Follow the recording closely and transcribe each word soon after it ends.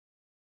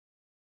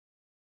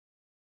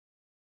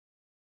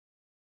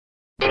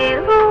de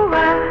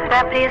luar,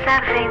 a brisa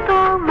vem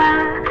do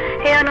mar.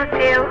 Eu no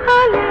teu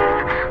olhar,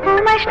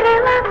 uma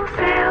estrela no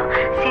céu.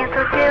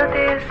 Sinto teu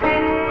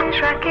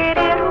desejo a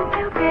querer o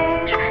meu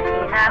beijo.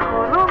 E narro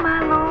numa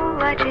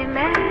lua de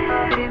mel,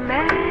 de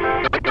mel.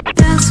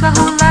 Danço a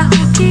rolar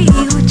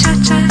roquinho, tchá,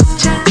 tchá,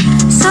 tchá.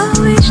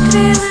 Sou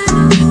estrela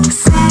no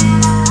céu.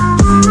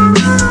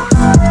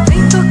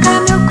 Vem tocar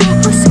meu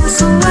corpo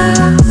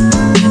sensual.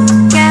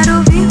 Quero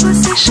ouvir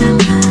você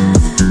chamar.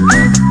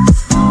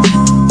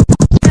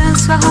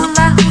 Danço a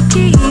rolar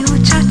roquinho,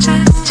 tchá, tchá,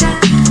 tchá.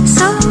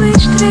 Sou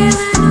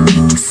estrela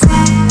no céu.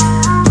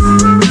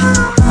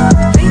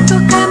 Vem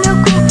tocar meu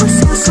corpo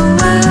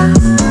sensual.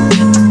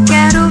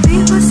 Quero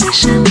ouvir você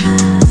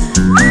chamar.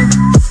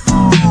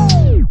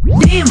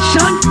 Damn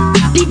son,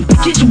 these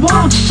bitches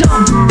want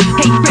some.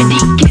 Hey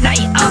Freddie, can I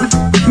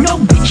no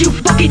bitch you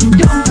fucking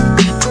dumb.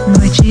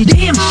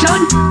 Damn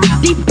son,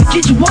 these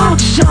bitches want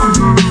some.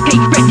 Hey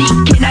Freddie,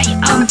 can I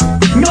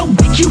no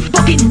bitch you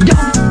fucking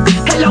dumb.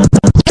 Hello,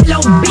 hello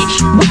bitch,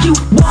 what you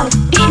want?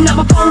 Hitting up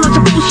my phone on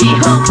some bullshit,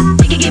 huh?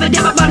 Think I give a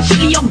damn about a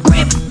silly old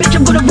grip. Bitch,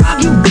 I'm gonna rob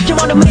you, bitch, I'm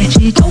on the man.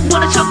 Don't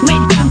wanna suck,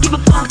 man, don't give a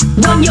fuck.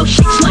 Run your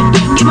shit, slut,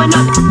 don't give a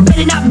nut.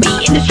 Better not be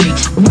in the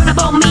streets, run up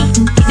on me.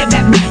 Hit the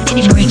back, then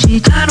he screams.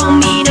 I don't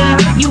mean to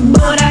hurt you,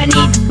 but I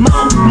need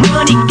more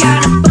money.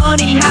 Kinda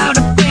funny how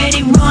the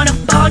Freddie run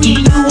up on you,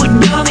 you a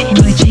dummy.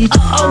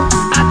 Uh-oh,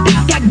 I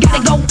think I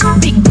gotta go.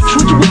 Big bitch,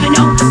 what you wanna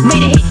know?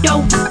 Made a hit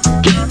though,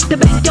 kick the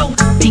back door.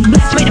 Big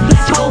blast, made a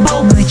flash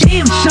hobo.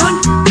 Damn son,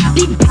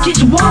 these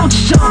bitches want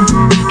some.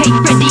 Hey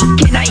Freddie,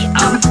 can I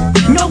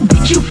no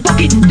bitch you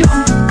fucking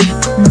dumb.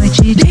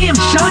 Damn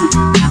son,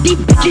 these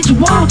bitches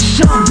want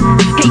some.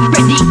 Hey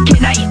Freddie,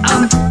 can I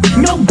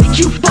no bitch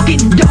you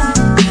fucking dumb.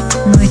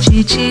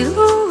 Noite de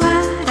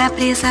luar, a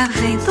brisa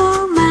vem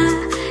do mar.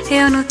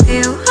 Eu no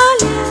teu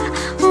olhar,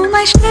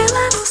 uma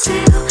estrela no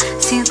céu.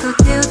 Sinto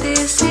teu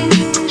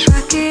desejo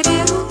a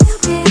querer o meu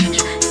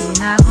beijo. E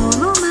narro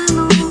numa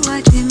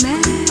lua de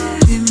mel,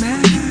 de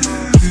mel,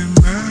 de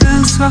mel.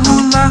 Danço a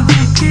rolar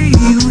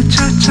roquinho,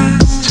 tchá, tchá,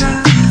 tchá.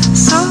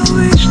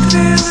 Sou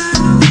estrela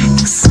no